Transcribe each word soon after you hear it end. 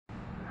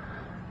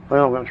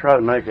Well, I'm going to try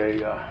to make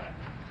a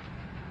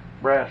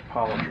brass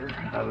polisher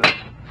out of this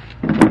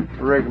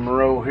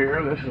rigmarole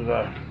here. This is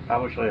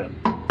obviously a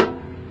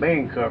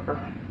bean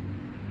cooker.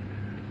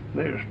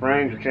 These are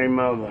springs that came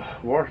out of the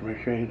washing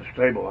machine to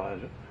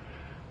stabilize it.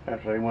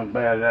 After they went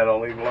bad, it had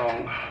all these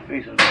long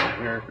pieces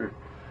here. If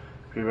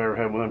you've ever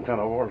had one of them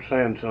kind of water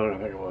sandstone, I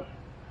think it was.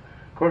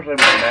 Of course, they went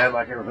bad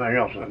like everything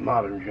else in that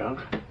modern junk.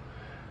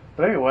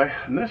 But anyway,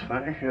 and this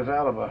thing is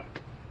out of a,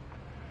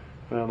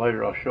 well,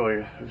 later I'll show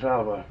you, it's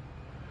out of a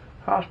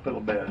hospital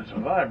bed. It's a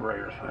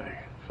vibrator thing.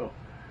 So,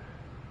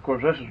 of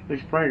course,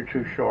 these springs are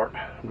too short.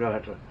 I'm going to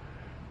have to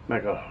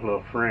make a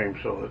little frame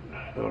so that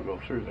it'll go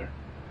through there.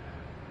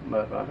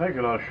 But I think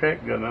it'll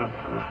shake good enough.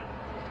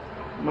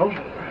 Most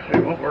of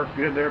it won't work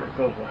good there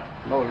because the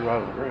motor's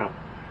out of the ground.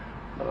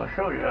 But I'll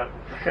show you that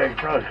shake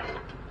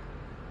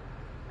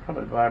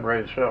probably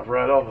vibrate itself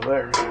right off of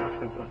there.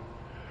 Since I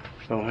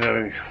don't have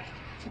any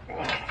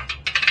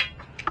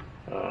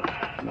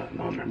nothing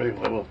on there. But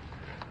anyway, we'll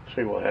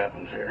see what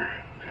happens here.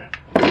 Okay.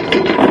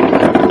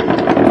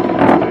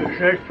 It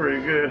shakes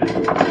pretty good.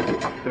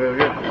 It'll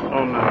get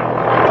on the,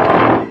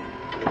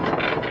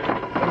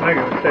 I think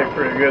it'll shake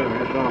pretty good if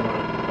it's on the,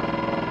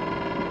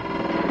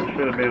 it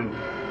should have been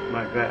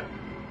like that.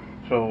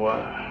 So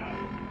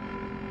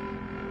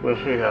we'll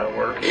see how it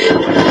works. There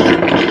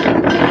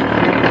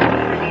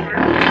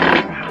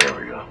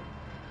we go.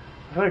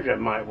 I think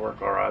that might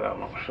work all right. I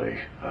don't see.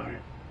 I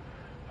mean,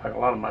 like a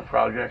lot of my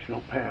projects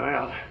don't pan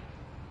out.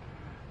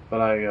 But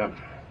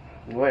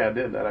the way I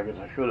did that, I guess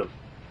I should have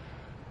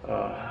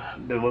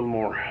did a little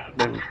more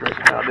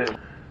demonstration how I did.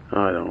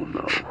 I don't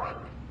know.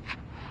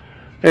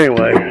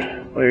 Anyway,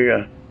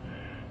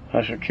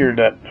 I secured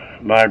that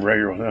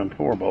vibrator with them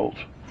 4 bolts.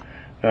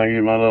 I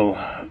use my little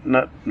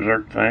nut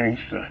zerk things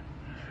to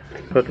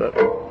put the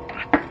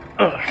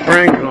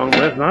springs on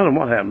with. And I don't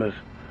know what happened.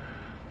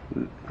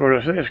 Of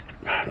course, this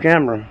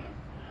camera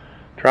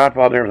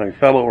tripod and everything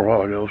fell over a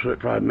while ago, so it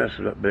probably messed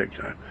it up big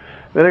time.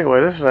 But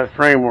anyway, this is that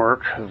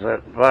framework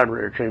that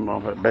vibrator came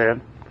off that bed.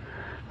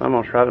 I'm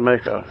going to try to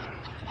make a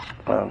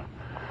what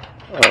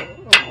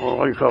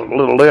do you call it, a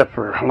little lip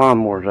for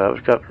lawnmowers out.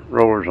 It's got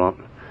rollers on it.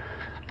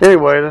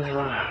 Anyway, this is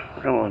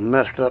kind of a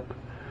messed up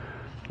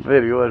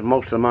video, as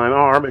most of mine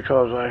are,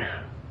 because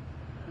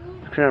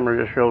the camera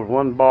just shows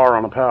 1 bar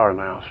on the power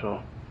now,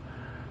 so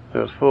it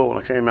was full when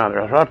I came out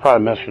there. I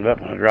probably messed it up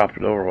when I dropped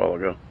it over a while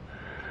ago.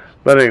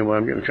 But anyway,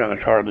 I'm getting kind of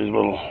tired of these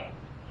little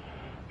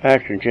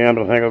action cams.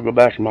 I think I'll go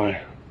back to my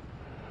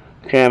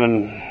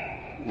Canon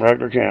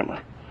regular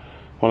camera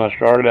when I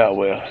started out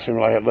with. Seemed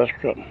like I had less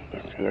trouble.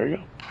 Okay, there you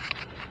go.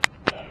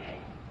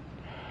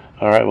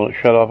 Alright, well, it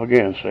shut off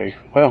again, see.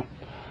 Well,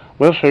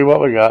 we'll see what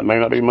we got. May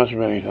not be much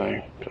of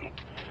anything. So,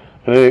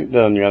 it ain't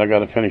done yet. I got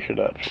to finish it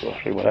up, so we'll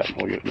see what happens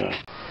when we get it done.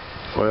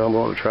 Well, I'm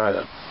going to try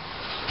to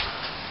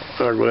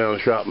go down to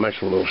the shop and make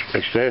some little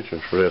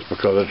extensions for this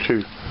because it's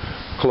too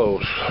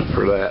close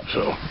for that.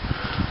 So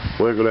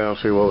we'll go down and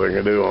see what we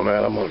can do on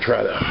that. I'm going to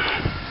try to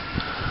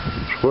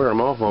square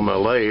them off on my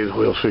lathe.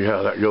 We'll see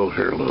how that goes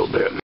here in a little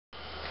bit.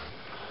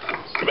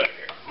 Back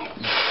here.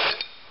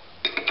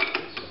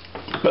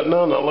 But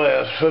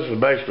nonetheless, this is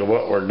basically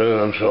what we're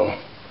doing. So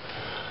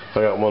I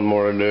got one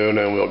more to do, and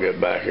then we'll get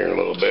back here in a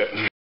little bit.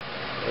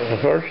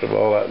 First of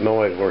all, that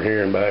noise we're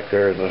hearing back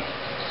there, the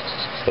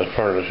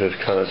furnace is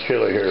kind of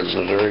chilly here in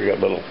Missouri. Got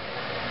a little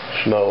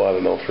snow, I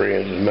don't know, 3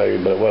 inches maybe,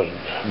 but it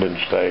didn't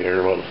stay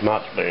here. Well, it's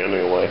not staying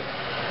anyway.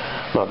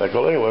 Not that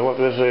cold. Anyway, what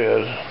this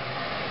is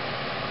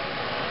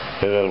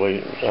I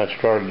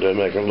started to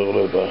make a little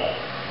bit of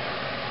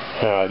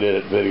how I did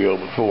it video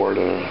before.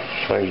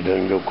 Things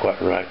didn't go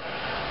quite right.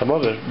 I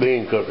bought this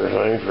bean cooker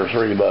thing for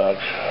 $3,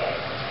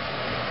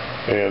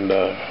 and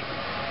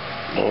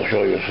I'll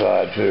show you the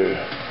side too.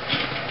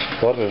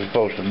 What it's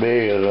supposed to be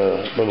is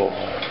a little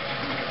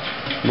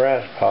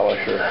brass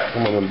polisher,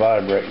 one of them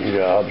vibrating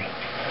jobs.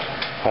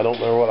 I don't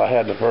know what I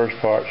had in the first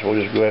part, so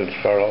we'll just go ahead and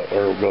start off,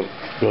 or go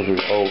through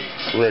the whole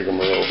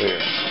rigmarole here.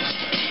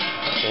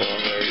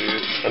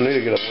 I need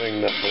to get a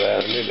wing nut for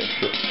that. I need to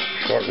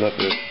shorten up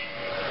this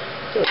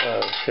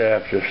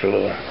shaft just a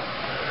little.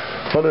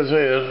 What this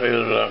is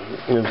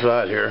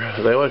inside here,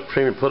 they always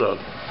seem to put a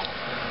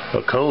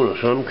cone of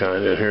some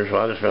kind in here, so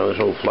I just found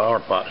this old flower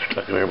pot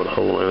stuck in there with a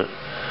hole in it.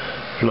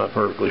 It's not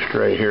perfectly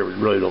straight here, but it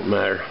really don't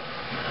matter.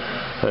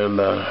 And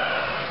the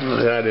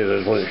idea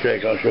is when it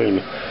shakes, I'll show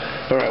you.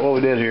 Alright, what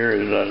we did here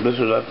is, this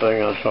is that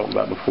thing I was talking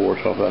about before.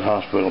 It's off that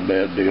hospital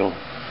bed deal. I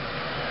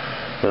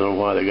don't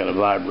know why they got a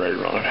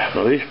vibrator on it.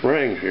 Now these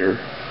springs here,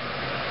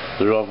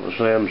 they're off of a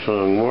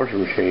Samsung washing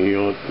machine. You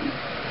know,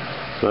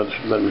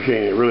 that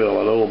machine is really all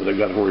that old, but they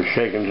got it where it's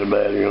shaking so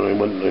bad, you know, it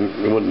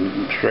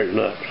wouldn't straighten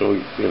up. So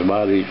we get to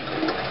buy these.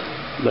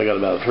 They got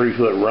about a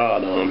 3-foot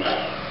rod on them.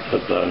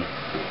 But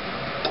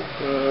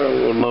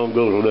long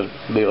goes with this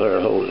deal there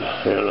to hold it.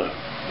 And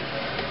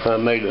I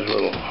made this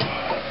little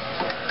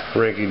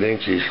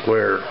rinky-dinky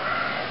square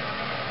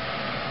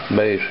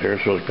base here,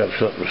 so it's got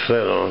something to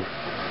set on.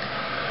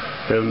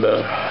 And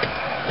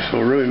so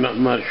really not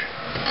much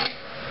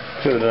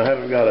to it. I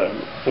haven't got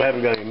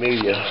any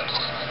media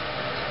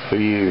to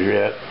use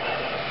yet.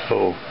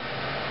 So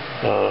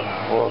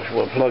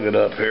we'll plug it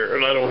up here,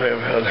 and I don't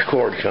have the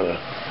cord kind of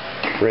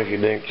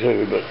rinky-dink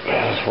too, but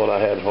that's what I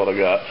had, is what I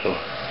got. So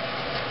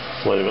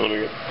wait a minute, let me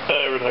get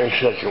everything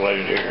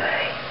situated here.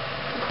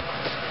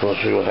 We'll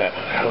see what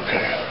happens.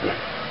 Okay.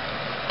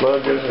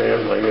 Plug this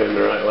in, like in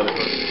the right, let it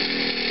work.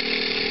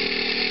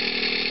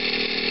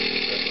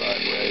 That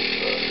vibrates.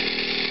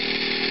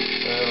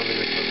 Let me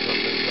just put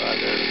something inside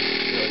there to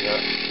check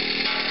out.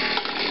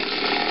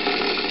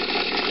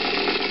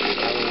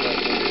 I don't know if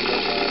that's going to be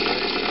enough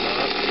vibration or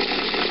not.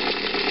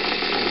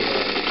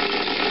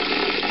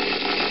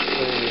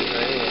 See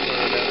anything, we'll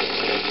find out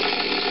when we get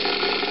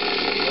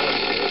done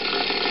with it.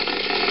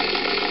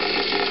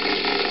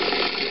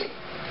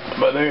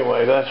 But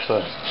anyway, that's the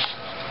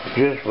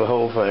gist of the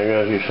whole thing.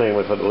 As you've seen,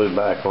 we put the lid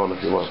back on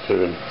if you want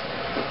to, and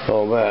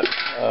all that.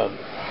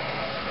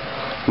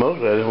 Most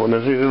of it, when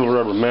there's these little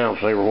rubber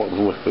mounts, they were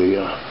wanting with the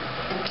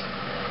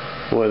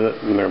with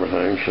it and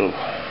everything. So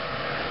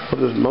what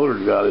this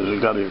motor's got is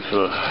it's got its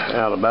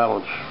out of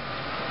balance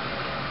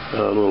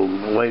little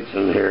weights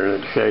in here,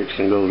 and it shakes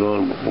and goes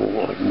on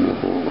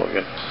like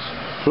that.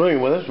 So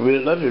anyway, that's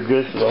the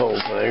gist of the whole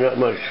thing. Not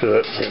much to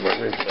it. Get my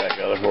wrench back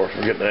out, of course,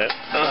 forget that.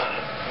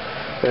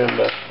 And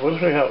we'll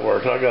see how it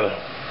works.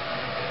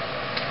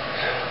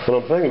 What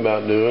I'm thinking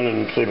about doing,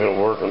 and see if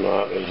it'll work or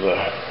not, is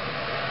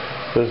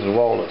this is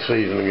walnut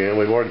season again.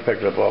 We've already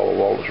picked up all the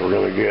walnuts we're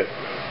going to get.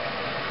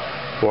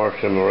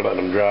 Washed them, we're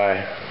letting them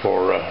dry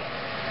for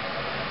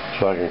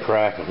so I can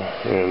crack them.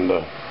 And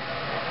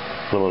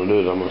what I'm going to do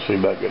is I'm going to see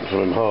about getting some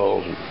of them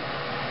hulls. And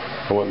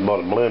I went and bought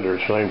a blender,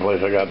 the same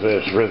place I got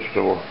this, thrift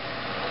store,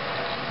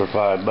 for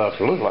 $5. It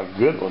looks like a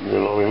good one, you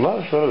know. I mean, a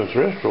lot of stuff in the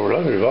thrift store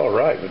I think is all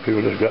right, but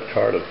people just got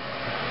tired of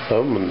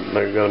them and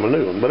they got them a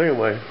new one. But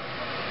anyway,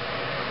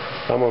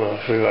 I'm going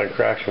to see if I can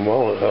crack some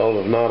walnut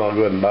hulls. If not, I'll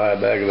go ahead and buy a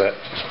bag of that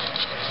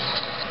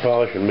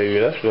polishing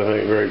media. That stuff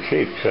ain't very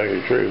cheap, to tell you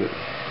the truth.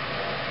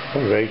 It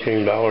was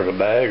 $18 a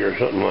bag or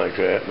something like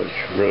that, which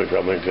really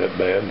probably ain't that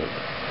bad. But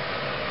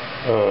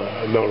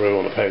I don't really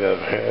want to pay that.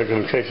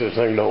 In case this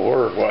thing don't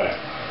work, why?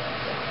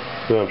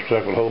 Then I'm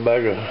stuck with a whole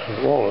bag of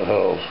walnut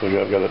hulls. So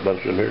I've got a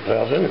bunch in here at the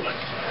house anyway.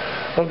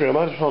 Okay,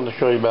 I just wanted to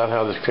show you about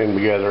how this came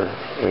together,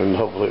 and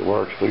hopefully it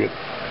works. If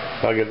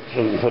I get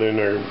something put in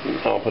there,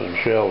 I'll put some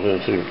shelves in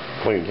and see if it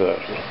cleans up.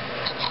 So,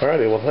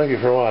 alrighty, well, thank you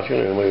for watching,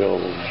 and we'll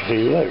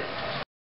see you later.